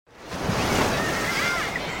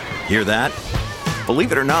Hear that?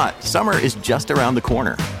 Believe it or not, summer is just around the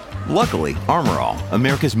corner. Luckily, Armor All,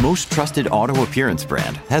 America's most trusted auto appearance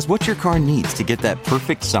brand, has what your car needs to get that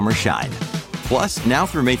perfect summer shine. Plus, now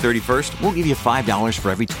through May 31st, we'll give you $5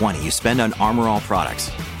 for every $20 you spend on Armor All products.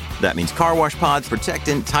 That means car wash pods,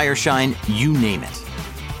 protectant, tire shine, you name it.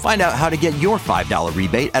 Find out how to get your $5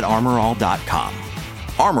 rebate at armorall.com.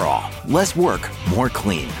 Armor All, less work, more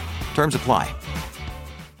clean. Terms apply.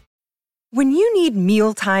 When you need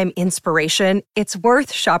mealtime inspiration, it's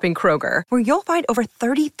worth shopping Kroger, where you'll find over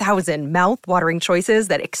 30,000 mouth-watering choices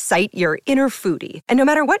that excite your inner foodie. And no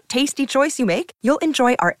matter what tasty choice you make, you'll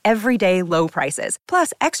enjoy our everyday low prices,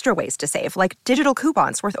 plus extra ways to save, like digital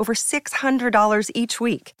coupons worth over $600 each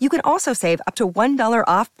week. You can also save up to $1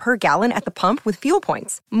 off per gallon at the pump with fuel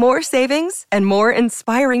points. More savings and more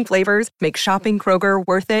inspiring flavors make shopping Kroger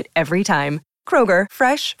worth it every time. Kroger,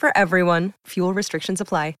 fresh for everyone. Fuel restrictions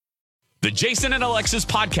apply. The Jason and Alexis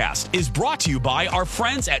podcast is brought to you by our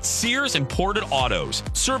friends at Sears Imported Autos,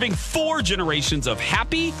 serving 4 generations of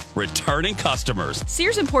happy, returning customers.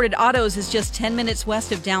 Sears Imported Autos is just 10 minutes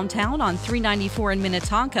west of downtown on 394 in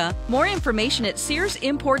Minnetonka. More information at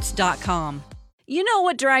SearsImports.com. You know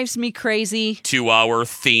what drives me crazy? 2-hour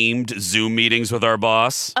themed Zoom meetings with our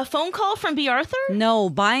boss. A phone call from B. Arthur? No,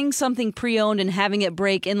 buying something pre-owned and having it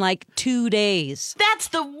break in like 2 days. That's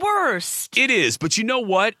the worst. It is, but you know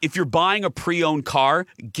what? If you're buying a pre-owned car,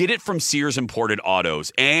 get it from Sears Imported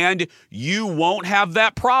Autos, and you won't have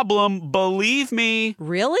that problem, believe me.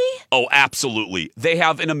 Really? Oh, absolutely. They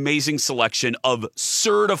have an amazing selection of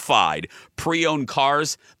certified pre-owned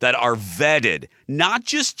cars that are vetted, not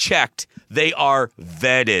just checked. They are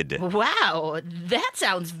vetted. Wow, that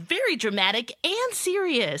sounds very dramatic and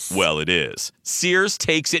serious. Well, it is. Sears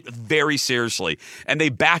takes it very seriously, and they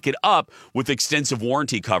back it up with extensive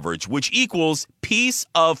warranty coverage, which equals peace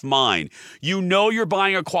of mind. You know you're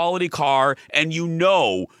buying a quality car, and you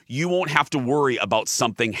know you won't have to worry about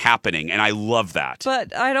something happening, and I love that.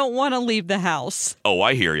 But I don't want to leave the house. Oh,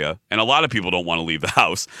 I hear you. And a lot of people don't want to leave the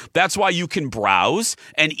house. That's why you can browse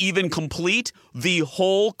and even complete the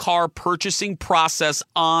whole car purchasing process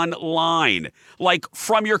online. Like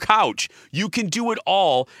from your couch. You can do it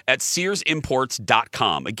all at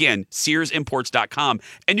SearsImports.com. Again, SearsImports.com.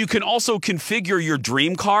 And you can also configure your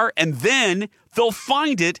dream car, and then they'll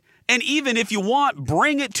find it. And even if you want,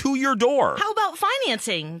 bring it to your door. How about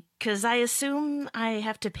financing? Because I assume I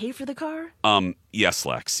have to pay for the car? Yes,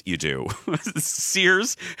 Lex, you do.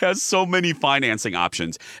 Sears has so many financing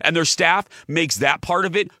options, and their staff makes that part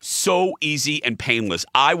of it so easy and painless.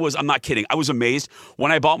 I'm not kidding. I was amazed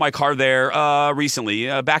when I bought my car there recently,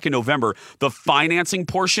 back in November. The financing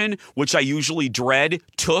portion, which I usually dread,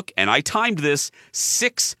 took, and I timed this,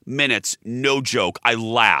 6 minutes. No joke. I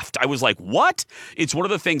laughed. I was like, what? It's one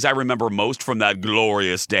of the things I remember most from that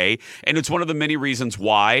glorious day, and it's one of the many reasons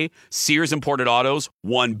why Sears Imported Autos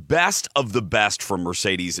won Best of the Best from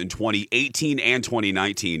Mercedes in 2018 and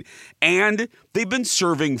 2019. And they've been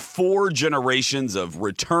serving 4 generations of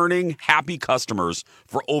returning happy customers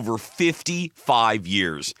for over 55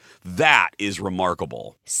 years. That is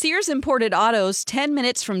remarkable. Sears Imported Autos, 10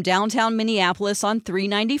 minutes from downtown Minneapolis on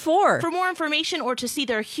 394. For more information or to see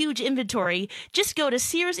their huge inventory, just go to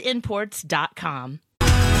SearsImports.com.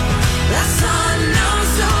 That's all I know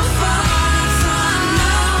so far.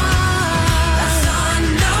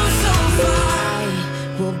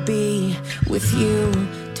 I will be with you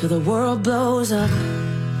till the world blows up.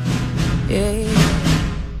 Yeah.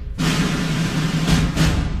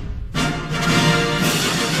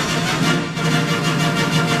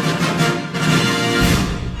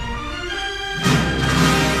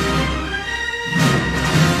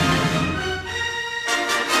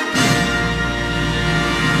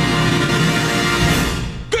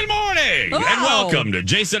 And welcome to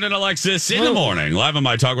Jason and Alexis in the morning, live on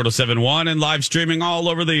My Talk 1071 and live streaming all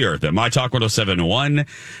over the earth at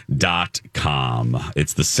MyTalk1071.com.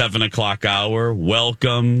 It's the 7 o'clock hour.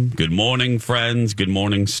 Welcome. Good morning, friends. Good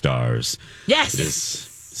morning, stars. Yes. It is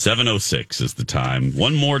 7:06 is the time.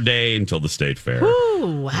 One more day until the state fair.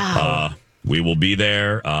 Ooh, wow. We will be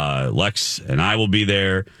there. Lex and I will be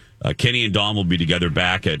there. Kenny and Dawn will be together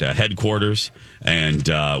back at headquarters. And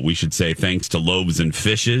we should say thanks to Loaves and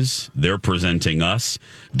Fishes. They're presenting us.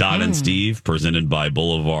 Dot and Steve, presented by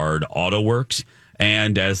Boulevard Auto Works.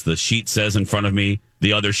 And as the sheet says in front of me,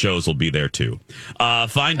 the other shows will be there too.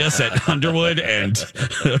 Find us at Underwood and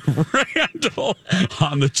Randall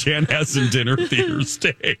on the Chanhassen Dinner Theater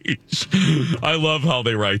stage. I love how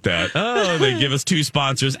they write that. Oh, they give us 2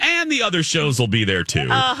 sponsors, and the other shows will be there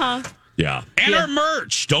too. Uh-huh. Yeah. And our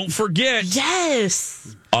merch. Don't forget.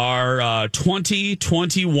 Yes. Our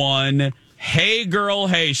 2021 Hey Girl,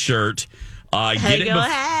 Hey shirt. Hey, Get it girl,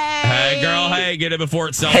 Hey Girl, Hey. Get it before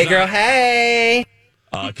it sells Hey, out. girl, hey.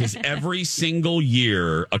 Because every single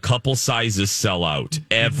year, a couple sizes sell out.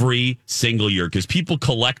 Every single year. Because people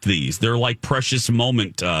collect these. They're like precious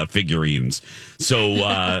moment figurines.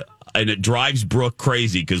 So, and it drives Brooke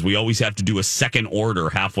crazy because we always have to do a second order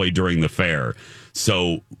halfway during the fair.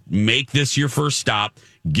 So make this your first stop.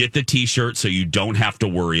 Get the T-shirt so you don't have to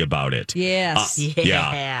worry about it. Yes.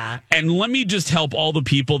 Yeah. And let me just help all the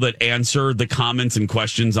people that answer the comments and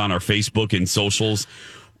questions on our Facebook and socials.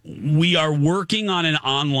 We are working on an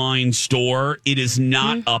online store. It is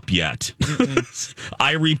not up yet.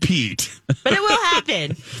 I repeat. But it will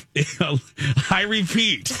happen. I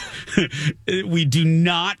repeat. We do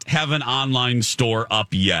not have an online store up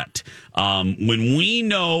yet. When we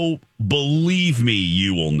know, believe me,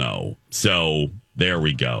 you will know. So there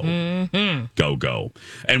we go. Go.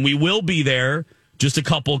 And we will be there. Just a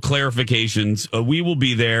couple clarifications. We will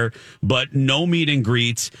be there, but no meet and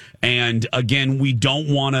greets. And again, we don't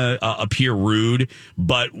want to appear rude,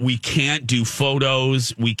 but we can't do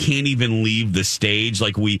photos. We can't even leave the stage.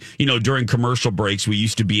 Like during commercial breaks, we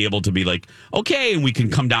used to be able to be like, okay, and we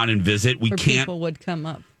can come down and visit. We Or can't. people would come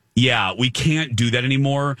up. Yeah, we can't do that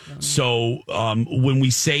anymore. So when we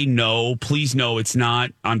say no, please know it's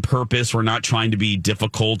not on purpose. We're not trying to be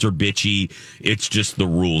difficult or bitchy. It's just the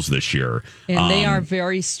rules this year. And they are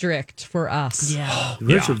very strict for us. Yeah.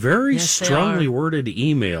 There's a very Yes, they strongly are. worded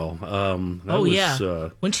email.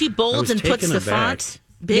 When she bolds and puts the font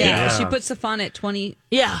big. Yeah, she puts the font at 20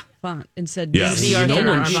 font and said, Yes. "This is Be our your hit or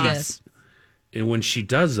turn our to do boss." this." And when she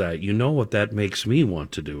does that, you know what that makes me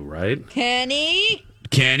want to do, right? Kenny,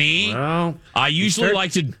 Well, I usually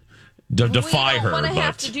like to defy we her. don't want to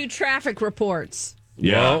have But to do traffic reports.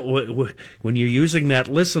 yeah. Well, when you're using that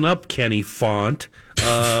 "Listen Up, Kenny" font,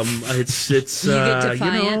 it's You get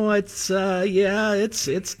defiant.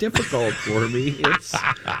 it's difficult for me.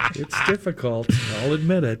 It's difficult. I'll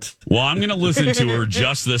admit it. Well, I'm going to listen to her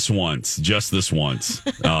just this once.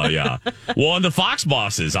 Oh, yeah. Well, and the Fox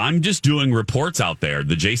bosses, I'm just doing reports out there.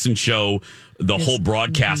 The Jason Show, the whole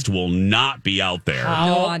broadcast will not be out there.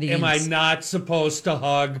 No audience. Am I not supposed to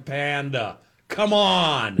hug Panda? Come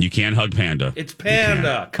on. You can't hug Panda. It's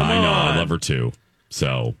Panda. Come I on. know. I love her too.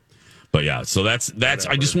 So, but yeah. So that's.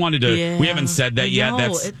 I just wanted to. Yeah. We haven't said that I yet.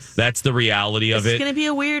 know, That's the reality of It's it. going to be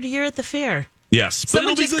a weird year at the fair. Yes. But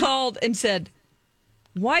Someone it'll be just good. called and said,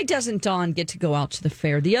 "Why doesn't Dawn get to go out to the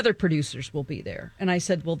fair? The other producers will be there." And I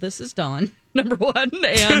said, "Well, this is Dawn, number one,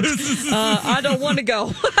 and I don't want to go."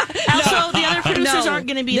 Also, the other producers aren't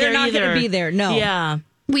going to be there They're not either. going to be there. No. Yeah.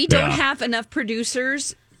 We don't Yeah. have enough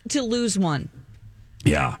producers to lose one.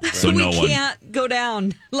 Yeah. So no we one. can't go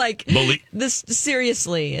down like this.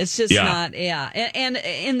 Seriously, it's just not. Yeah, and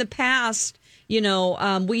in the past,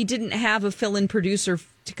 we didn't have a fill-in producer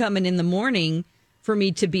to come in the morning for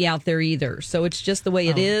me to be out there either. So it's just the way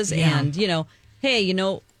it is. yeah. And hey,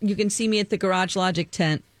 you can see me at the Garage Logic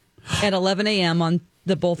tent at 11 a.m. on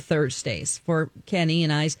both Thursdays for Kenny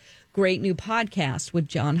and I's great new podcast with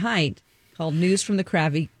John Haidt called News from the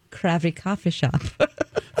Krabby Coffee Shop.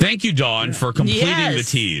 Thank you, Dawn, for completing Yes. the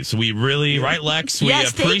tease. We really, right, Lex? We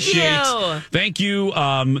Yes, thank appreciate. you. Thank you.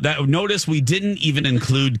 That notice we didn't even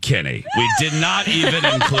include Kenny. We did not even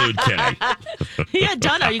include Kenny. Yeah,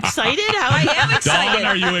 Dawn, are you excited? I am excited. Dawn,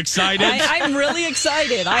 are you excited? I'm really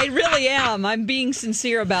excited. I really am. I'm being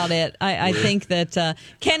sincere about it. I think that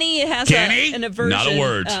Kenny has Kenny? an aversion Not a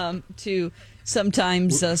word. To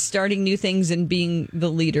sometimes starting new things and being the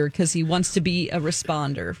leader because he wants to be a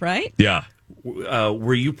responder, right? Yeah.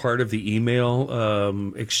 Were you part of the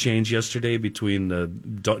email exchange yesterday between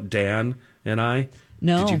Dan and I?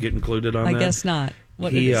 No. Did you get included on I that? guess not.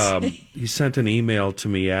 What He did it say? he sent an email to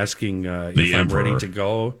me asking if I'm Emperor. ready to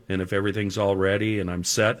go and if everything's all ready and I'm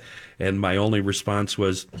set. And my only response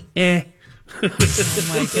was, eh. Oh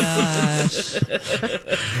my gosh.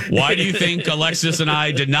 Why do you think Alexis and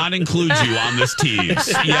I did not include you on this tease?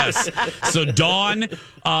 Yes. So, Dawn,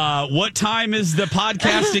 what time is the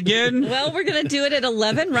podcast again? Well, we're going to do it at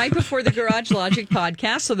 11, right before the Garage Logic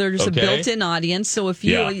podcast. So there's a Okay. built-in audience. So if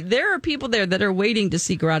there are people there that are waiting to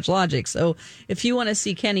see Garage Logic. So if you want to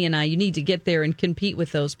see Kenny and I, you need to get there and compete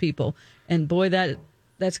with those people. And boy,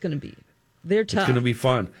 that's going to be, they're tough. It's going to be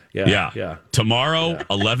fun. Yeah. Tomorrow,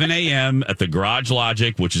 11 a.m. at the Garage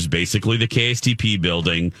Logic, which is basically the KSTP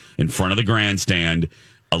building in front of the grandstand.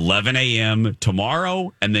 11 a.m.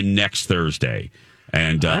 tomorrow and then next Thursday.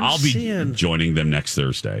 And I'll be joining them next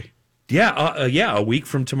Thursday. A week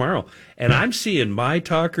from tomorrow. And I'm seeing my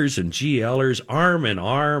talkers and GLers arm in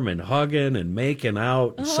arm and hugging and making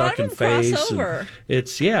out, and sucking face. And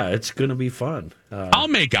it's going to be fun. I'll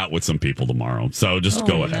make out with some people tomorrow, so just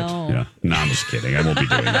go ahead. Yeah, no, I'm just kidding. I won't be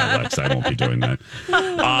doing that, Lex. I won't be doing that.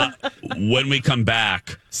 When we come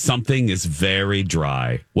back, something is very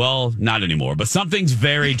dry. Well, not anymore, but something's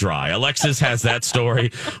very dry. Alexis has that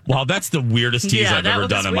story. Wow, that's the weirdest tease I've ever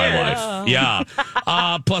done in my life. Yeah.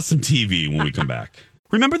 Plus some TV when we come back.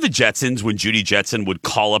 Remember the Jetsons when Judy Jetson would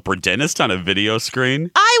call up her dentist on a video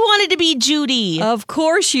screen? I wanted to be Judy. Of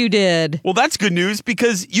course you did. Well, that's good news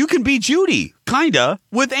because you can be Judy, kinda,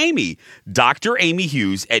 with Amy. Dr. Amy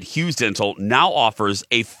Hughes at Hughes Dental now offers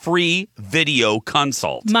a free video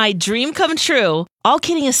consult. My dream come true. All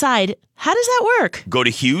kidding aside, how does that work? Go to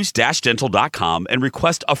hughes-dental.com and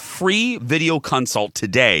request a free video consult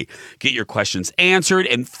today. Get your questions answered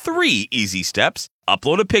in 3 easy steps.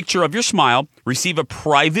 Upload a picture of your smile, receive a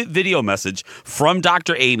private video message from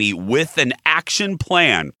Dr. Amy with an action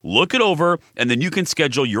plan. Look it over, and then you can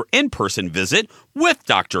schedule your in-person visit with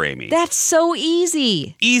Dr. Amy. That's so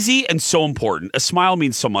easy. Easy and so important. A smile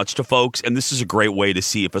means so much to folks, and this is a great way to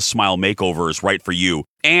see if a smile makeover is right for you.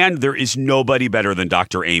 And there is nobody better than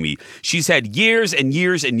Dr. Amy. She's had years and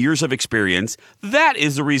years and years of experience. That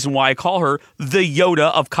is the reason why I call her the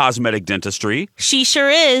Yoda of cosmetic dentistry. She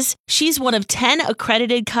sure is. She's one of 10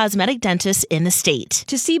 accredited cosmetic dentists in the state.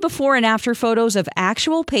 To see before and after photos of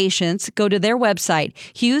actual patients, go to their website,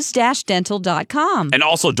 hughes-dental.com. And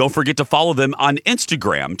also, don't forget to follow them on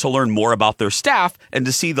Instagram to learn more about their staff and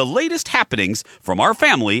to see the latest happenings from our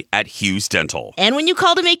family at Hughes Dental. And when you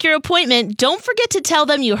call to make your appointment, don't forget to tell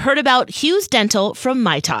them you heard about Hughes Dental from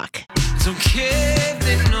My Talk.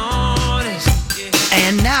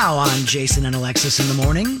 And now on Jason and Alexis in the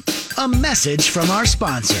Morning, a message from our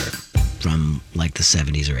sponsor from like the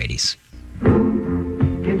 70s or 80s.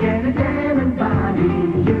 Can get a diamond body.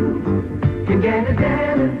 You can get a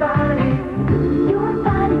diamond body. Your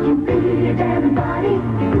body can be a diamond body.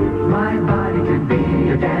 My body can be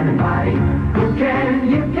a diamond body.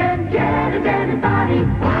 You can get a diamond body.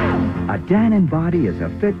 Wow. A Dannon body is a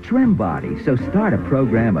fit, trim body, so start a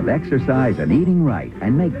program of exercise and eating right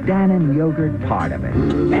and make Dannon yogurt part of it.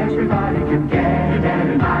 Everybody can get a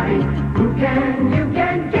Dannon body. You can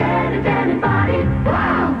get a Dannon body.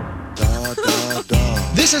 Wow.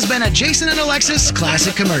 This has been a Jason and Alexis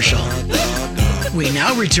classic commercial. We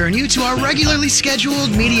now return you to our regularly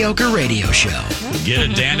scheduled mediocre radio show. Get a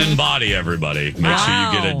Dannon body, everybody. Make sure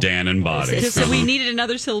you get a Dannon body. So we needed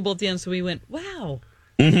another syllable at the end, so we went, wow.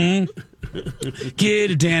 Mm-hmm.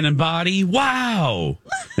 Get a Dannon body. Wow.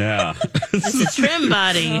 Yeah. It's a trim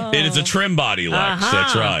body. It is a trim body, Lex.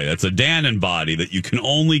 That's right. That's a Dannon body that you can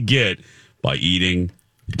only get by eating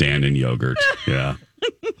Dannon yogurt. Yeah.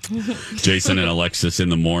 Jason and Alexis in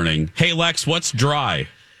the morning. Hey, Lex, what's dry?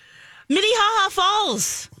 Minnehaha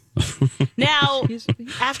Falls. Now,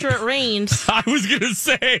 after it rained. I was going to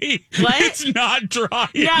say, what? It's not dry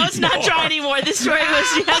No, it's not dry anymore. This story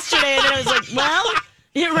was yesterday, and then I was like, well,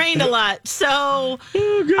 it rained a lot. So,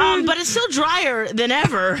 but it's still drier than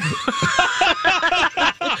ever.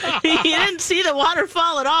 You didn't see the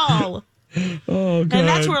waterfall at all. Oh, God. And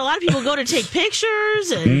that's where a lot of people go to take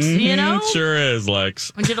pictures, and you know, it sure is,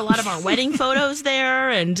 Lex. We did a lot of our wedding photos there,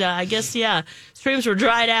 and I guess streams were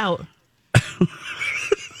dried out.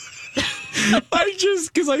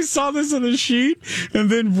 Because I saw this on the sheet, and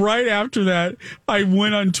then right after that, I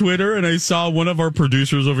went on Twitter and I saw one of our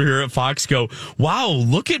producers over here at Fox go, "Wow,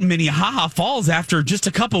 look at Minnehaha Falls after just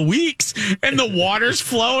a couple weeks, and the water's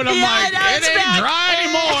flowing." I'm like, it ain't dry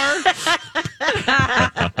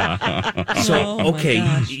anymore. So, okay,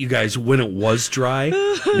 you guys, when it was dry,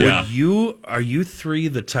 are you three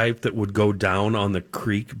the type that would go down on the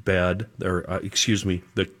creek bed, or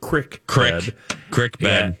the crick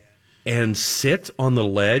bed? And sit on the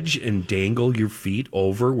ledge and dangle your feet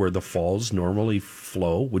over where the falls normally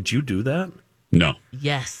flow? Would you do that? No.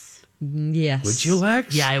 Yes. Would you,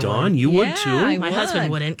 Lex? Yeah, I Dawn, would. you would too? My husband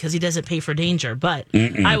wouldn't because he doesn't pay for danger, but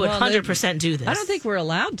I would 100% do this. I don't think we're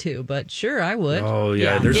allowed to, but sure, I would. Oh,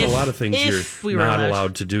 yeah. There's a lot of things you're not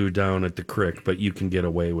allowed to do down at the creek, but you can get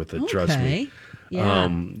away with it, trust me.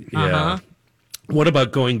 Yeah. What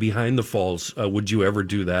about going behind the falls? Would you ever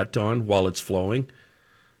do that, Dawn, while it's flowing?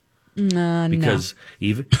 Because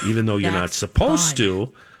even though you're not supposed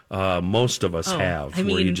to, most of us have. I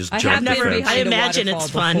mean, where you just jump the fence. I imagine it's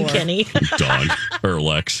fun, Kenny. Dawn or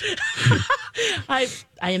Lex. I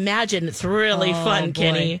imagine it's really fun, boy.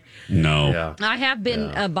 Kenny. No. Yeah. I have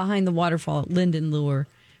been behind the waterfall at Linden Lure,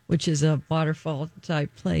 which is a waterfall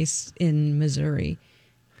type place in Missouri.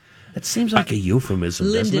 That seems like a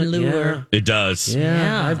euphemism, doesn't it? Lindenlure. It does.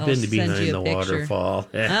 Yeah, I've been I'll to send behind you the a picture. waterfall.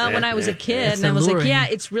 When I was a kid, and I was like, yeah,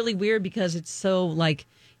 it's really weird because it's so like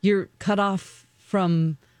you're cut off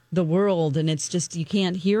from the world and it's just you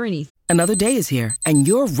can't hear anything. Another day is here, and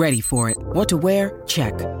you're ready for it. What to wear?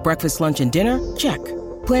 Check. Breakfast, lunch, and dinner? Check.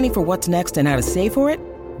 Planning for what's next and how to save for it?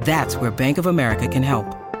 That's where Bank of America can help.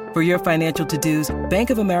 For your financial to-dos, Bank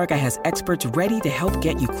of America has experts ready to help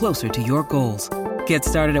get you closer to your goals. Get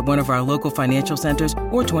started at one of our local financial centers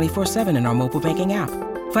or 24/7 in our mobile banking app.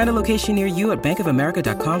 Find a location near you at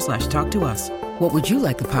bankofamerica.com/talktous. What would you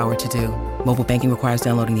like the power to do? Mobile banking requires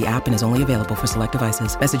downloading the app and is only available for select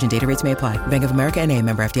devices. Message and data rates may apply. Bank of America NA,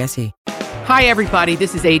 member FDIC. Hi, everybody.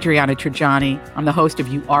 This is Adriana Trajani. I'm the host of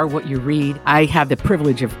You Are What You Read. I have the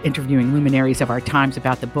privilege of interviewing luminaries of our times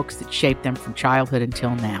about the books that shaped them from childhood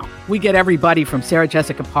until now. We get everybody from Sarah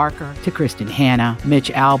Jessica Parker to Kristen Hanna, Mitch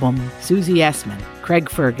Albom, Susie Essman, Craig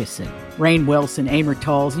Ferguson, Rainn Wilson, Amor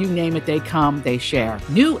Tolls, you name it, they come, they share.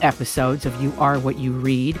 New episodes of You Are What You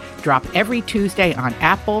Read drop every Tuesday on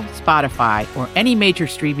Apple, Spotify, or any major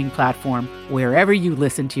streaming platform wherever you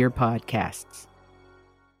listen to your podcasts.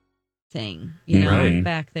 Thing, you know,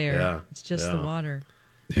 back there. Yeah. It's just the water.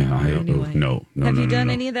 Yeah, Anyway. no. Have you done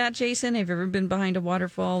any of that, Jason? Have you ever been behind a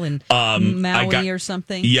waterfall in Maui or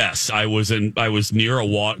something? Yes, I was near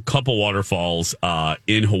a couple waterfalls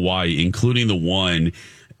in Hawaii, including the one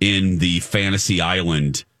in the Fantasy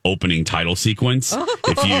Island opening title sequence.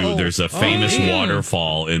 There's a famous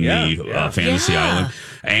waterfall in the Fantasy Island,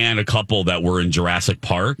 and a couple that were in Jurassic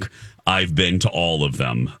Park. I've been to all of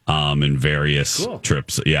them in various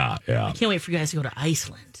trips. Yeah. I can't wait for you guys to go to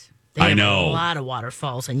Iceland. They I have know. a lot of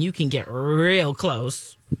waterfalls, and you can get real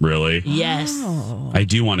close. Really? Yes. I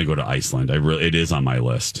do want to go to Iceland. It is on my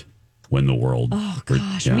list. When the world. Oh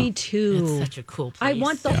gosh, me too. It's such a cool place. I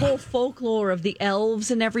want the whole folklore of the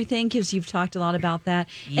elves and everything because you've talked a lot about that.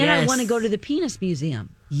 Yes. And I want to go to the Penis Museum.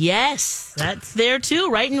 Yes, that's there too,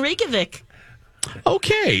 right in Reykjavik.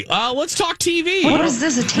 Okay, let's talk TV. What is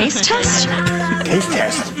this, a taste test? Taste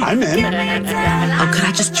test? I'm in. Oh, could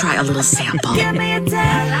I just try a little sample?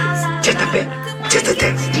 Just a bit. Just a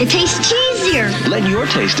taste. It tastes cheesier. Let your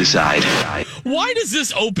taste decide. Why does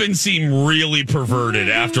this open seem really perverted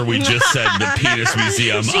after we just said the Penis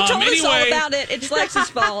Museum? She told us all about it. It's Lex's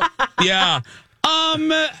fault. Yeah.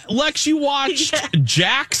 Lex, you watched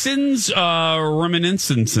Jackson's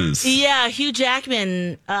Reminiscences. Yeah, Hugh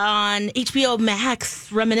Jackman on HBO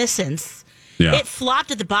Max Reminiscence. Yeah. It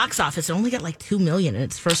flopped at the box office. It only got like 2 million in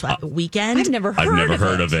its first weekend. I've never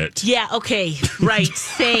heard of it. Yeah, okay, right,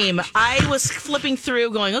 same. I was flipping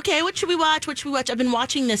through going, okay, what should we watch? I've been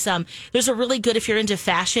watching this. There's a really good, if you're into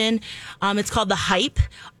fashion, it's called The Hype.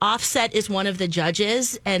 Offset is one of the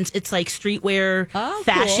judges, and it's like streetwear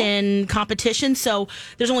fashion competition. So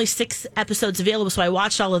there's only 6 episodes available, so I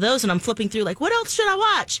watched all of those, and I'm flipping through like, what else should I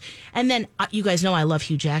watch? And then you guys know I love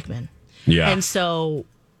Hugh Jackman. Yeah. And so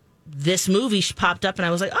this movie popped up and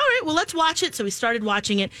I was like, all right, well, let's watch it. So we started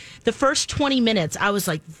watching it. The first 20 minutes, I was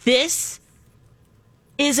like, this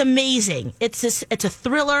is amazing. It's a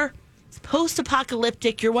thriller. It's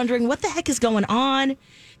post-apocalyptic. You're wondering what the heck is going on.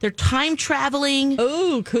 They're time traveling.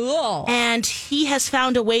 Oh, cool. And he has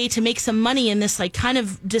found a way to make some money in this like kind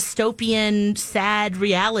of dystopian, sad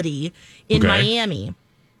reality in Miami.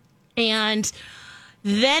 And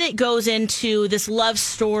then it goes into this love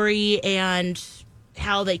story and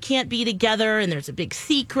how they can't be together and there's a big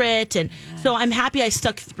secret. And so I'm happy I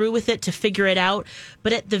stuck through with it to figure it out.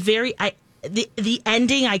 But at the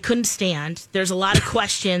ending, I couldn't stand. There's a lot of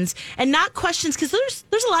questions and not questions because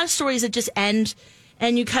there's a lot of stories that just end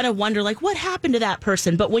and you kind of wonder like, what happened to that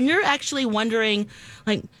person? But when you're actually wondering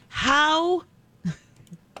like, how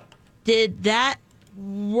did that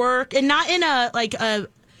work? And not in a, like a,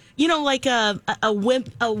 you know, like a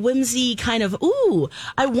whimsy kind of, ooh,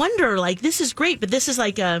 I wonder, like, this is great, but this is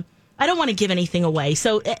like I don't want to give anything away.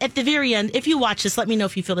 So at the very end, if you watch this, let me know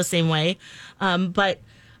if you feel the same way. But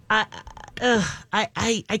I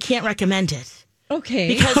can't recommend it.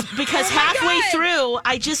 Okay. Because halfway through,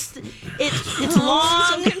 it's long.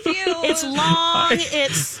 I'm so confused. It's long.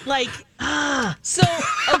 It's like, So,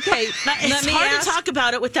 okay. It's hard to talk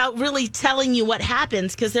about it without really telling you what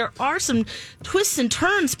happens because there are some twists and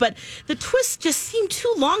turns, but the twists just seem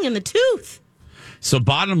too long in the tooth. So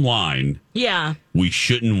bottom line, we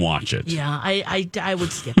shouldn't watch it. Yeah, I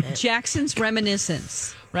would skip it. Jackson's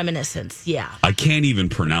Reminiscence, yeah. I can't even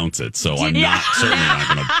pronounce it, so I'm certainly not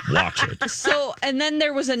going to watch it. So, and then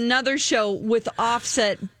there was another show with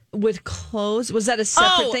Offset with clothes? Was that a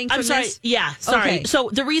separate thing from I'm sorry. this? Yeah, sorry. Okay. So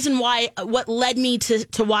the reason why, what led me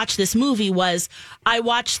to watch this movie was I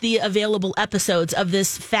watched the available episodes of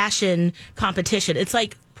this fashion competition. It's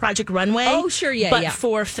like Project Runway. Oh, sure, yeah, but yeah.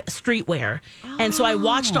 for streetwear. And so I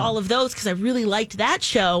watched all of those because I really liked that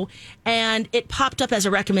show, and it popped up as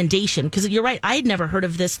a recommendation because you're right, I had never heard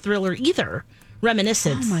of this thriller either.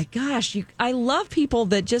 Reminiscence. Oh my gosh, I love people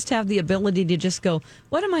that just have the ability to just go,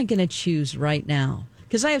 what am I going to choose right now?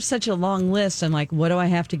 Because I have such a long list. I'm like, what do I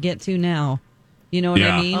have to get to now? You know what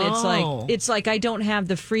I mean? It's like I don't have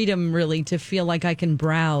the freedom really to feel like I can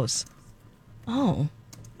browse. Oh,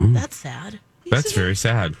 that's sad. That's very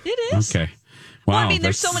sad. It is. Okay. Well, Wow, I mean,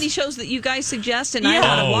 there's so many shows that you guys suggest, and I Yeah.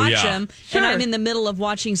 want to Oh, watch yeah. them, Sure. and I'm in the middle of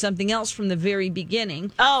watching something else from the very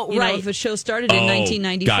beginning. Oh, you right. know, if a show started in Oh, got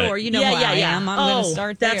 1994, it. you know who I am. I'm going to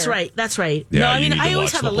start there. That's right. That's right. Yeah, no, I you mean, need to I always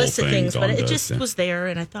watch have the a list whole of things, thing but on it the just thing. was there,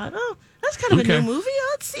 and I thought, oh, that's kind of a new movie.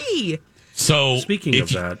 Let's see. So Speaking of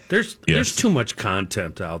that, there's too much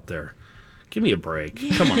content out there. Give me a break.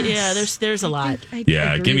 Come on. Yeah, there's a lot. I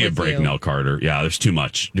Yeah, agree give me a with break, you. Nell Carter. Yeah, there's too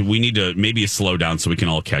much. We need to maybe slow down so we can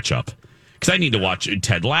all catch up. Because I need to watch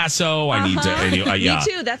Ted Lasso. I need to. Yeah.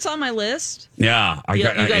 Me too. That's on my list. Yeah. You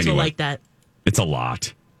guys will anyway. like that. It's a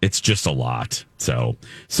lot. It's just a lot. So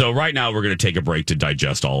right now we're going to take a break to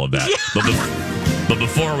digest all of that. But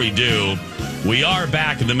before we do, we are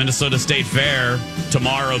back at the Minnesota State Fair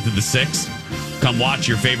tomorrow through the 6th. Come watch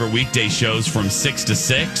your favorite weekday shows from 6 to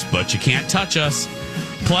 6, but you can't touch us.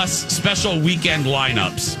 Plus, special weekend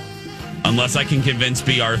lineups, unless I can convince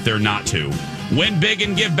B. Arthur not to. Win big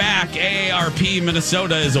and give back. AARP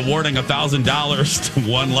Minnesota is awarding $1,000 to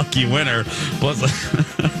one lucky winner. Plus,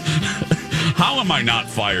 how am I not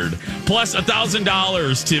fired? Plus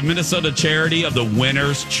 $1,000 to Minnesota charity of the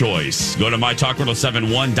winner's choice. Go to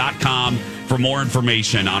mytalk1071.com for more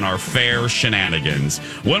information on our fair shenanigans.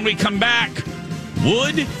 When we come back,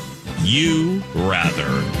 would you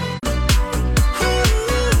rather?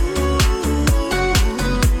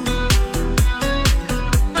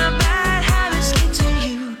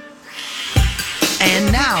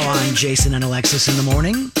 And now on Jason and Alexis in the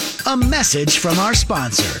Morning, a message from our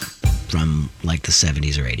sponsor from like the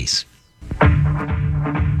 70s or 80s.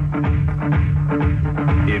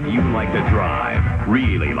 If you like to drive,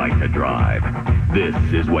 really like to drive, this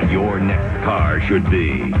is what your next car should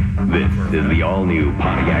be. This is the all-new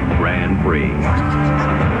Pontiac Grand Prix. Get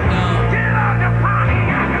on the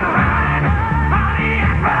Pontiac and ride!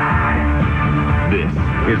 Pontiac ride! This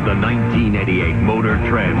is the 1988 Motor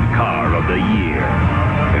Trend Car of the Year.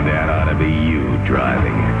 And that ought to be you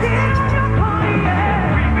driving it. Get on the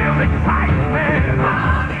Pontiac! We build excitement!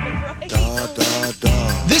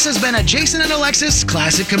 This has been a Jason and Alexis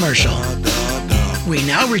classic commercial. We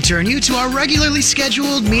now return you to our regularly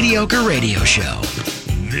scheduled mediocre radio show.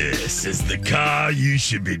 This is the car you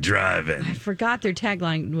should be driving. I forgot their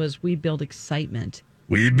tagline was "We build excitement."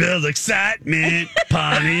 We build excitement,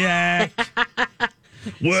 Pontiac.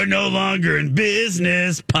 We're no longer in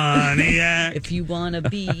business, Pontiac. If you want to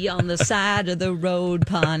be on the side of the road,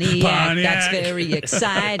 Pontiac, that's very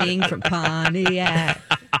exciting from Pontiac.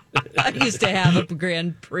 I used to have a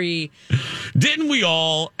Grand Prix. Didn't we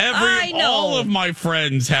all? I know. All of my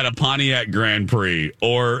friends had a Pontiac Grand Prix,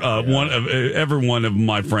 or every one of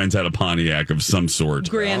my friends had a Pontiac of some sort.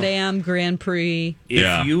 Grand Am, Grand Prix.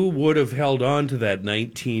 If you would have held on to that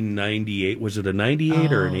 1998, was it a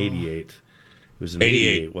 98 or an 88? It was an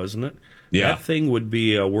 88, wasn't it? Yeah. That thing would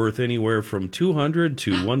be worth anywhere from $200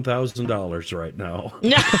 to $1,000 right now.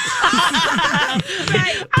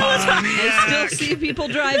 I still see people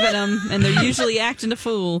driving them, and they're usually acting a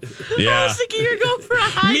fool. Yeah. I was thinking you're going for a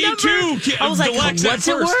high Me number. too. I was like, Alexa what's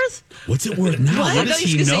it first. worth? What's it worth now? What? What does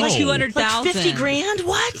he know? Like 200,000. Like 50 grand?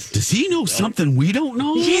 What? Does he know something we don't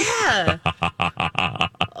know? Yeah.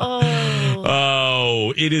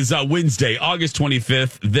 Oh, it is Wednesday, August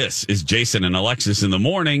 25th. This is Jason and Alexis in the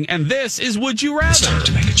morning, and this is Would You Rather? It's time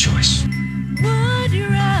to make a choice. Would you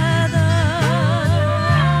rather?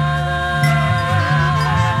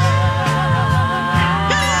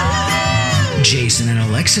 Jason and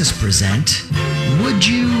Alexis present Would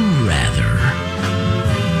You Rather?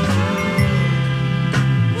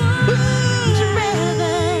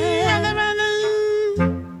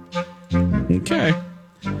 Okay.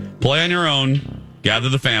 Play on your own. Gather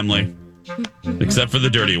the family. Except for the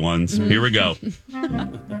dirty ones. Here we go.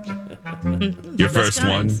 Your first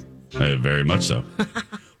one. Very much so.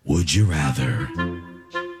 Would you rather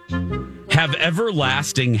have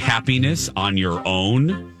everlasting happiness on your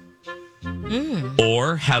own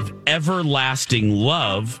or have everlasting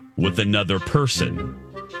love with another person?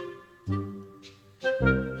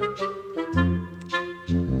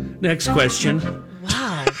 Next question.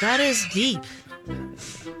 Wow, that is deep.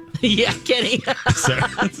 Yeah, kidding.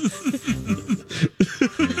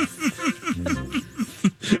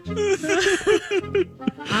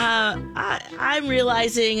 I'm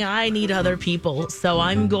realizing I need other people, so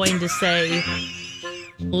I'm going to say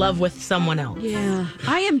love with someone else. Yeah,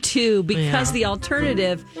 I am too, because the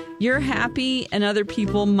alternative, you're happy and other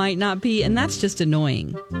people might not be, and that's just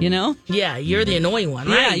annoying, you know? Yeah, you're the annoying one,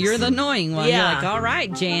 right? Yeah, you're the annoying one. Yeah. You're like, all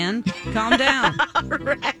right, Jan, calm down. All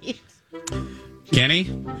right. Kenny?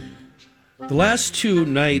 The last 2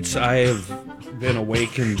 nights I have been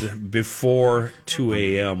awakened before 2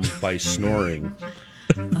 a.m. by snoring.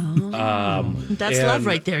 That's love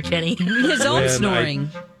right there, Kenny. His own snoring,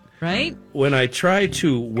 right? When I try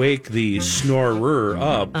to wake the snorer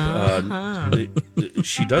up,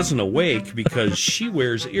 she doesn't awake because she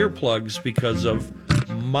wears earplugs because of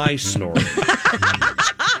my snoring.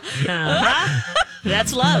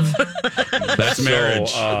 That's love. That's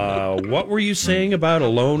marriage. So, what were you saying about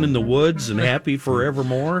alone in the woods and happy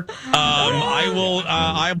forevermore?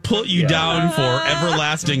 I'll put you down for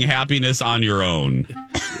everlasting happiness on your own.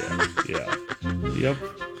 Yeah. Yep.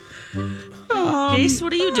 Jace,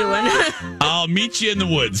 what are you doing? I'll meet you in the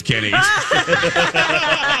woods, Kenny.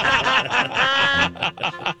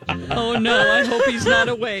 Oh no, I hope he's not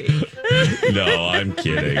awake. No, I'm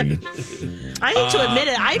kidding. I hate to admit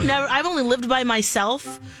it. I've only lived by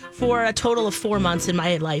myself for a total of 4 months in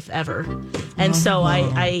my life ever, and so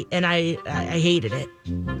I hated it.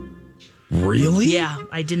 Really? Yeah,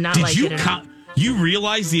 I did not like it. You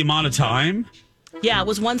realize the amount of time? Yeah, it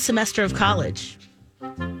was 1 semester of college.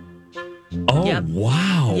 Oh, Yep.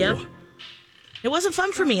 wow. Yep. It wasn't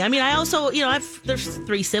fun for me. I mean, I also, there's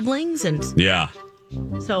 3 siblings, and Yeah.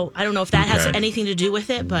 so I don't know if that has Okay. anything to do with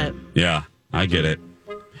it, but Yeah, I get it.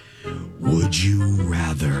 Would you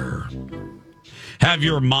rather have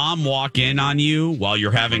your mom walk in on you while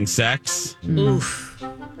you're having sex? oof.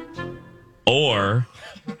 Or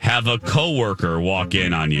have a coworker walk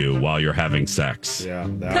in on you while you're having sex? Yeah.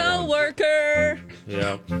 That Coworker.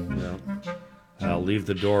 Yeah. I'll leave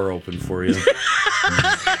the door open for you.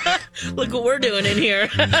 Look what we're doing in here.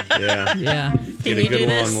 Yeah. Yeah. Get Can a you good do long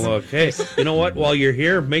this? look. Hey, you know what? While you're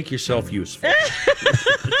here, make yourself useful.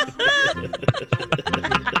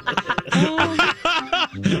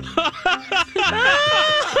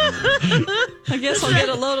 I guess I'll get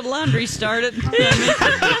a load of laundry started.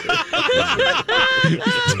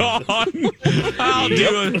 Dawn, I'll do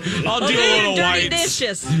a little dirty whites.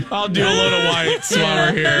 dishes. I'll do a little whites while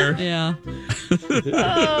we're here. Yeah.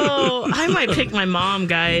 Oh, I might pick my mom,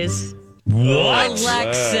 guys. What?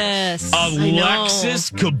 Alexis.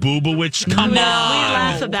 Alexis Kabubowicz, come We on.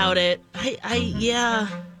 laugh about it. Yeah.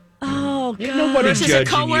 Oh, God. Nobody Versus a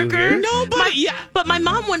judging coworker? you here. Nobody. But my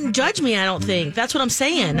mom wouldn't judge me, I don't think. That's what I'm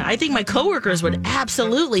saying. I think my coworkers would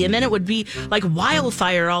absolutely, and then it would be like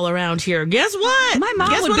wildfire all around here. Guess what? My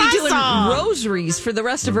mom Guess would what be I doing saw? rosaries for the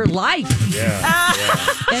rest of her life. Yeah.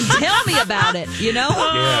 And tell me about it, you know?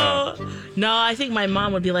 Yeah. No, I think my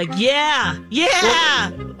mom would be like, yeah.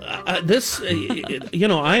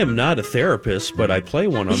 I am not a therapist, but I play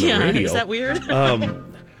one on the radio. Is that weird?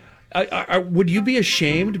 Would you be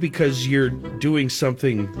ashamed because you're doing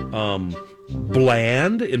something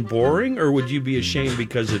bland and boring, or would you be ashamed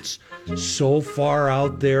because it's so far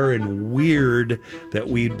out there and weird that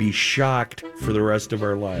we'd be shocked for the rest of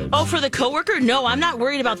our lives? Oh, for the coworker? No, I'm not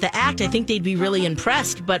worried about the act. I think they'd be really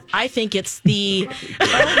impressed, but I think it's the Oh,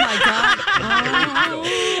 my God.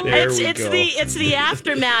 it's the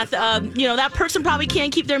aftermath. That person probably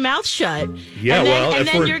can't keep their mouth shut. Yeah, and then, well, and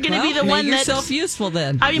if then we're- you're going to be the Make one yourself that's useful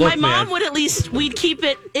then. I mean, Look, my mom man. would at least, we'd keep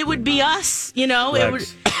it, it would be us, It would,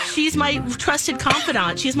 Lex. she's my trusted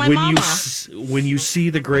confidant. She's my when mama. when you see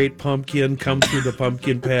the great pumpkin come through the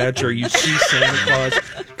pumpkin patch, or you see Santa Claus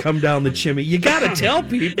come down the chimney, you got to tell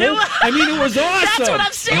people. It was awesome. That's what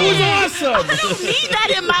I'm saying. It was awesome. I don't need that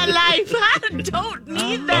in my life. I don't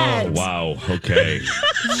need that. Oh, wow. Okay.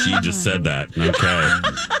 She just said that.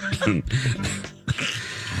 Okay.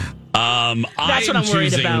 That's what I'm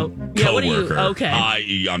worried about. Yeah, what are you? Coworker. Okay.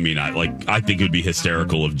 I think it would be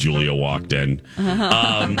hysterical if Julia walked in.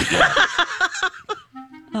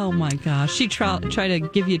 Oh, my gosh. She try to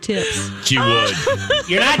give you tips. She would.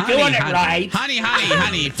 You're not doing it right.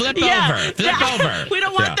 Honey, flip Yeah, over. Flip over. We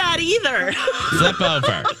don't want that either. Flip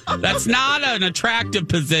over. That's not an attractive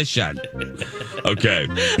position. Okay.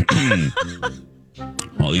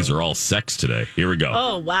 Well, these are all sex today. Here we go.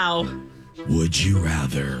 Oh, wow. Would you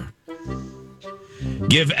rather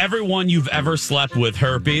give everyone you've ever slept with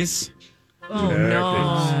herpes? Oh,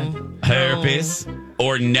 no. Herpes?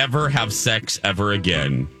 Or never have sex ever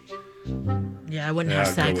again? Yeah, I wouldn't have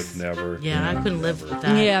sex. Go with never. Yeah, I couldn't live with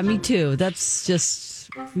that. Yeah, me too. That's just,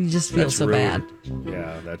 you just feel so rude. bad.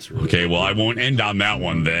 Yeah, that's rude. Okay, well, I won't end on that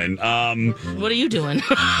one then. What are you doing?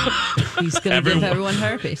 He's going to give everyone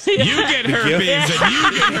herpes. You get herpes and you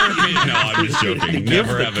get herpes. No, I'm just joking.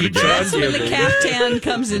 Never have it again. That's when the caftan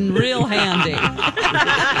comes in real handy.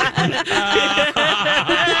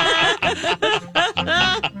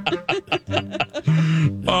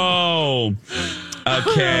 Oh,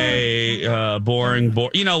 okay. Boring.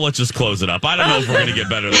 You know, let's just close it up. I don't know if we're going to get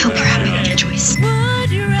better than that. Make a choice.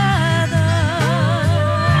 Would you rather?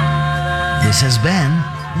 This has been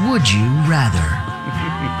Would You Rather?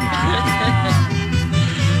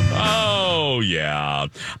 Oh, yeah.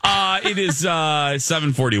 It is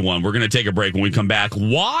 7:41. We're going to take a break. When we come back,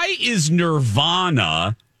 why is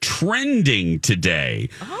Nirvana trending today?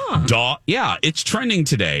 Yeah, it's trending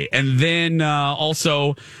today. And then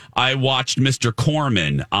also, I watched Mr.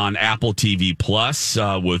 Corman on Apple TV Plus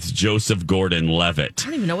with Joseph Gordon-Levitt. I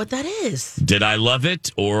don't even know what that is. Did I love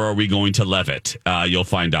it, or are we going to love it? You'll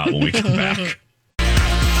find out when we come back.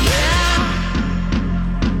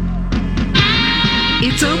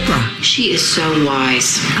 It's Oprah. She is so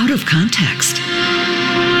wise. Out of context.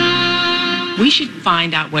 We should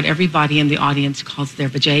find out what everybody in the audience calls their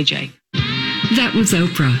vajayjay. That was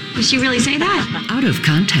Oprah. Did she really say that? Out of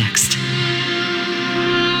context.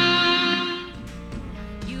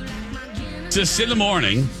 Just in the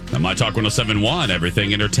morning on My Talk 1071,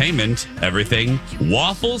 everything entertainment, everything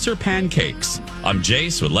waffles or pancakes. I'm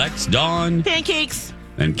Jace with Lex, Dawn, pancakes,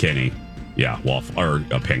 and Kenny. Yeah,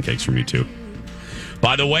 pancakes for me too.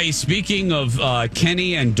 By the way, speaking of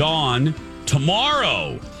Kenny and Dawn,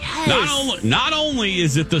 tomorrow, not only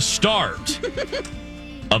is it the start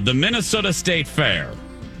of the Minnesota State Fair,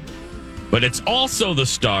 but it's also the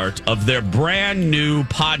start of their brand new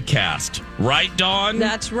podcast. Right, Dawn?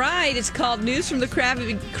 That's right. It's called News from the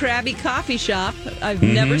Krabby Coffee Shop. I've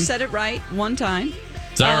never said it right one time.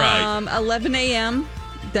 It's all right. 11 a.m.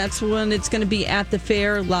 That's when it's going to be at the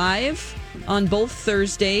fair live on both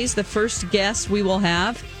Thursdays. The first guest we will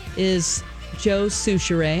have is Joe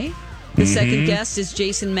Souchere. The second guest is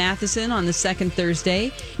Jason Matheson on the second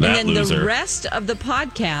Thursday. And then the rest of the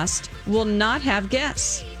podcast will not have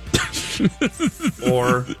guests.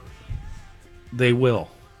 Or they will.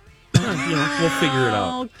 We'll figure it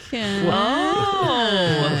out. Okay.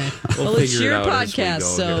 We'll it's your it out podcast,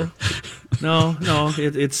 so. No,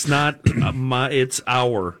 it's not it's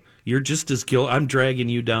our. You're just as guilty. I'm dragging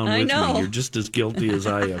you down with me. You're just as guilty as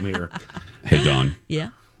I am here. Hey, Dawn. Yeah.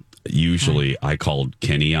 Usually I called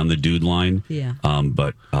Kenny on the dude line. Yeah.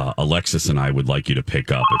 But Alexis and I would like you to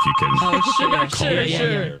pick up if you can. Oh,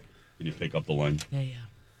 sure. Can you pick up the line? Yeah.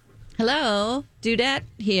 Hello, Dudette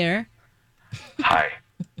here. Hi.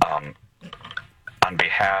 On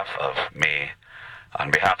behalf of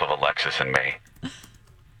Alexis and me,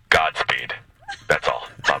 Godspeed. That's all.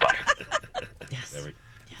 Bye-bye. Yes.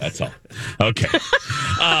 That's all. Okay.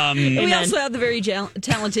 We also have the very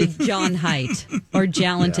talented John Haidt, or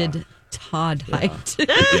talented Todd Haidt.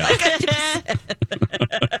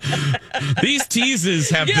 These teases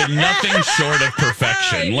have been nothing short of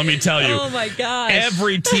perfection. Let me tell you. Oh, my gosh.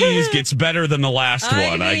 Every tease gets better than the last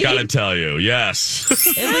one. I got to tell you. Yes.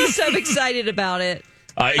 At least I'm excited about it.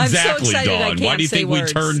 Exactly, I'm so excited Dawn. Why do you think we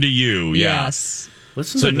turned to you? Yes.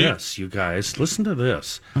 Listen to this, you guys. Listen to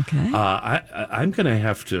this. Okay. I'm going to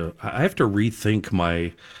have to rethink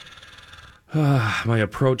my my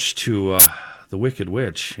approach to The Wicked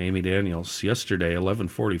Witch, Amy Daniels. Yesterday,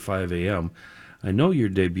 11:45 a.m. I know you're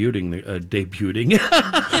debuting.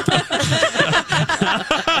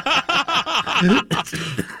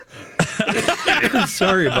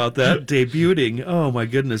 Sorry about that. Debuting. Oh, my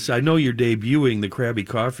goodness. I know you're debuting the Krabby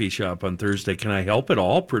Coffee Shop on Thursday. Can I help at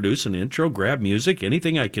all? Produce an intro, grab music,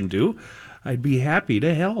 anything I can do? I'd be happy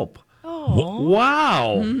to help. Oh.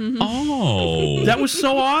 Wow. Mm-hmm. Oh. That was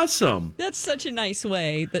so awesome. That's such a nice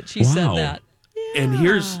way that she said that. And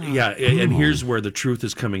here's where the truth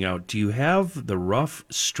is coming out. Do you have the rough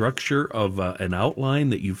structure of an outline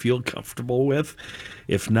that you feel comfortable with?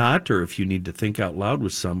 If not, or if you need to think out loud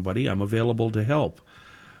with somebody, I'm available to help.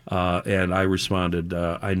 And I responded,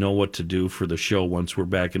 I know what to do for the show once we're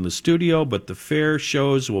back in the studio, but the fair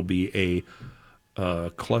shows will be a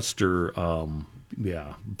cluster,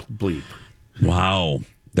 bleep. Wow.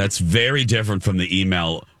 That's very different from the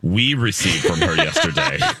email we received from her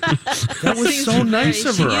yesterday. That was so nice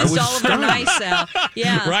of her. She used all of her nice out.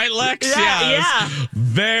 Yeah. Right, Lex? Yeah.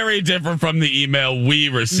 Very different from the email we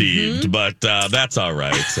received, but that's all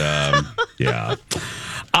right. Yeah.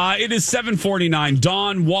 It is 7:49.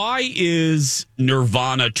 Dawn, why is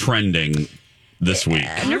Nirvana trending? this week.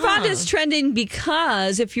 Nirvana is trending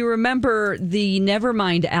because if you remember, the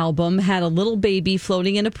Nevermind album had a little baby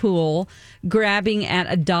floating in a pool, grabbing at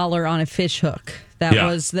 $1 on a fish hook. That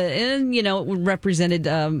was and it represented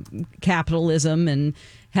capitalism and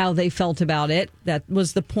how they felt about it. That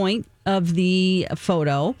was the point of the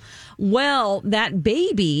photo. Well, that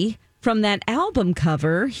baby from that album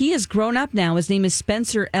cover, he has grown up now. His name is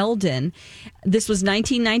Spencer Eldon. This was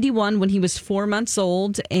 1991 when he was 4 months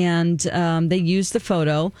old, and they used the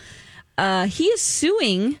photo. He is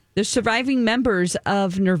suing the surviving members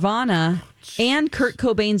of Nirvana and Kurt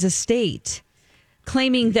Cobain's estate,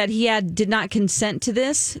 claiming that he did not consent to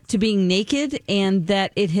this, to being naked, and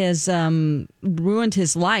that it has ruined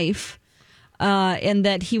his life, and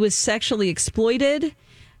that he was sexually exploited.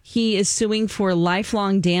 He is suing for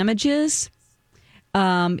lifelong damages.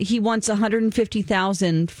 He wants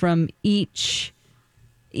 $150,000 from each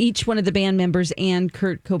one of the band members and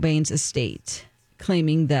Kurt Cobain's estate,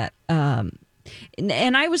 claiming that.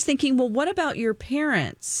 And I was thinking, well, what about your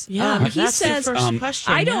parents? Yeah, he that's says, the first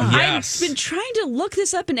question. I don't. Yes. I've been trying to look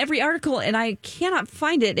this up in every article, and I cannot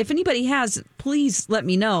find it. If anybody has, please let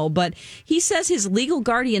me know. But he says his legal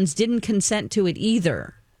guardians didn't consent to it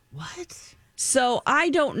either. What? So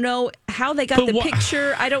I don't know how they got the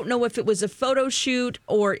picture. I don't know if it was a photo shoot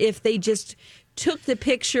or if they just took the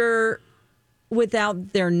picture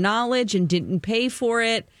without their knowledge and didn't pay for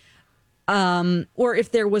it. Or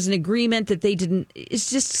if there was an agreement that they didn't.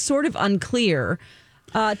 It's just sort of unclear.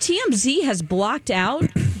 TMZ has blocked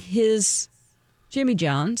out his Jimmy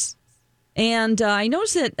John's. And I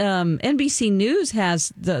noticed that NBC News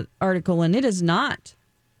has the article, and it is not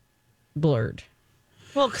blurred.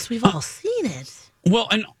 Well, because we've all seen it. Well,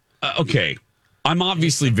 and okay, I'm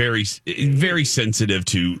obviously very, very sensitive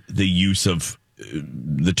to the use of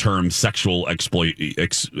the term sexual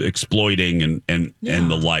exploiting and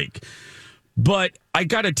the like. But I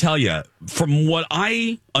got to tell you, from what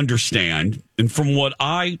I understand and from what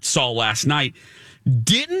I saw last night,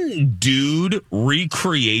 didn't dude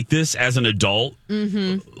recreate this as an adult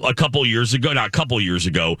a couple years ago? Not a couple years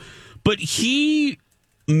ago, but he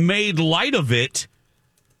made light of it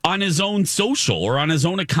on his own social or on his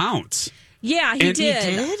own accounts. Yeah, he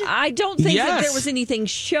did. I don't think that there was anything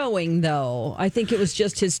showing, though. I think it was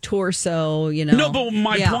just his torso, No, but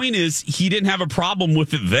my point is, he didn't have a problem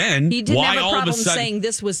with it then. He didn't have a problem saying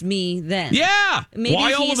this was me then. Yeah. Maybe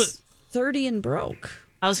he's 30 and broke.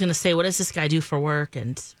 I was going to say, what does this guy do for work?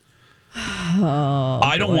 And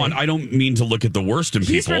I don't mean to look at the worst in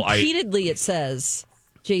He's people. Repeatedly, it says,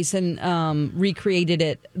 Jason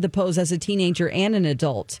recreated the pose as a teenager and an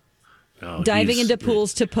adult. Diving into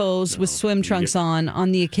pools to pose with swim trunks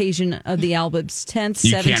on the occasion of the album's 10th,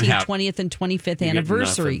 17th, 20th, and 25th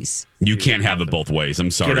anniversaries. You can't have it both ways.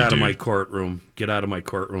 I'm sorry. Get out of my courtroom. Get out of my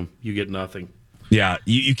courtroom. You get nothing. Yeah,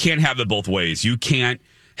 you can't have it both ways. You can't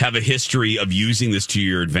have a history of using this to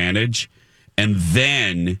your advantage and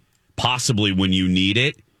then possibly when you need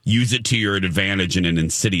it, use it to your advantage in an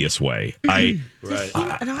insidious way. I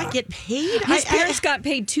get paid? His parents got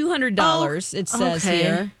paid $200, it says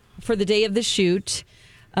here, for the day of the shoot.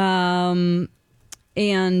 And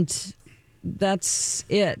that's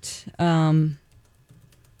it.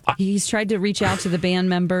 He's tried to reach out to the band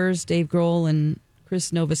members, Dave Grohl and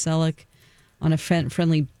Chris Novoselic, on a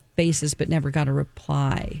friendly basis, but never got a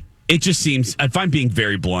reply. It just seems, if I'm being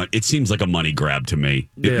very blunt, it seems like a money grab to me.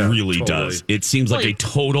 It really does. It seems like a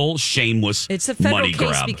total shameless money grab. It's a federal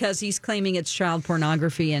case because he's claiming it's child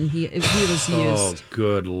pornography and he was used. Oh,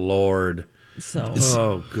 good Lord.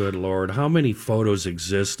 Oh, good Lord. How many photos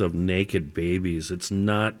exist of naked babies? It's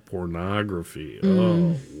not pornography.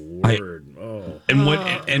 Oh, Lord.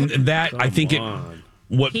 I think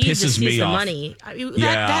what he pisses just me the off. Money.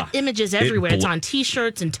 That image is everywhere. It's on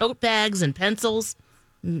T-shirts and tote bags and pencils.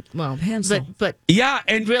 Well, pencil, but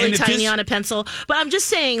and really tiny on a pencil. But I'm just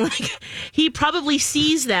saying, like, he probably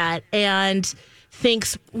sees that and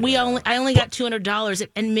thinks I only got $200,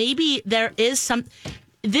 and maybe there is some.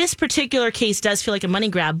 This particular case does feel like a money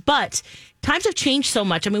grab, but times have changed so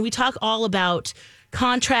much. I mean, we talk all about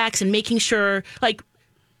contracts and making sure, like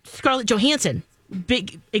Scarlett Johansson,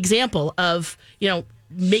 big example of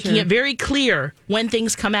making it very clear when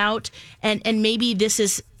things come out, and maybe this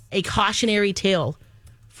is a cautionary tale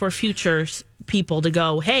for future people to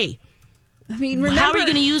go, hey, I mean, how are you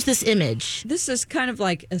going to use this image? This is kind of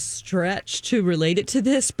like a stretch to relate it to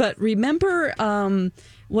this, but remember,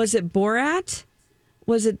 was it Borat?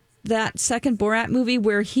 Was it that second Borat movie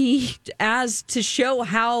where to show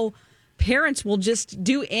how parents will just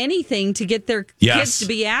do anything to get their kids to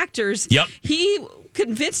be actors? Yep. He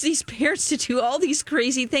convince these parents to do all these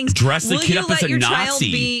crazy things? Dress the kid up as a your Nazi. Child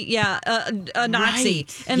be a Nazi?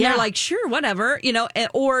 Right. And they're like, sure, whatever,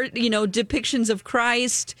 or depictions of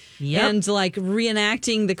Christ and like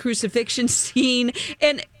reenacting the crucifixion scene.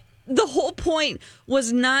 And the whole point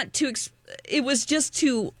was not to. It was just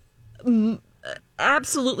to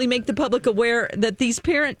absolutely make the public aware that these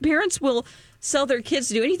parents will sell their kids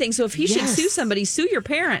to do anything. So if he should sue somebody, sue your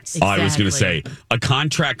parents. Exactly. I was going to say a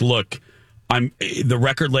contract. Look, the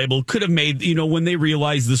record label could have made, when they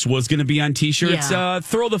realized this was going to be on T-shirts,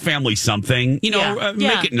 throw the family something,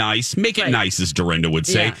 make it nice. Make it nice, as Dorinda would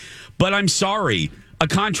say. Yeah. But I'm sorry. A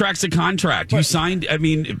contract's a contract. You signed. I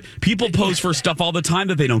mean, people pose for stuff all the time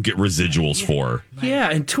that they don't get residuals for. Yeah,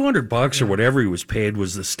 and $200 or whatever he was paid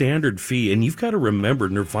was the standard fee. And you've got to remember,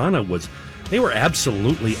 Nirvana they were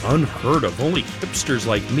absolutely unheard of. Only hipsters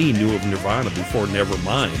like me knew of Nirvana before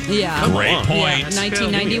Nevermind. Yeah. Great point. Yeah,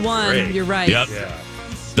 1991. You're right. Yep. Yeah.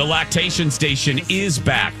 The Lactation Station is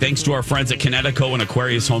back. Thanks to our friends at Kinetico and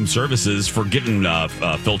Aquarius Home Services for getting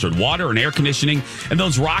filtered water and air conditioning and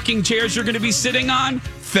those rocking chairs you're going to be sitting on.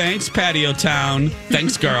 Thanks, Patio Town.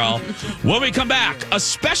 Thanks, girl. When we come back, a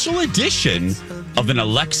special edition of an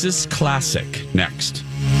Alexis classic next.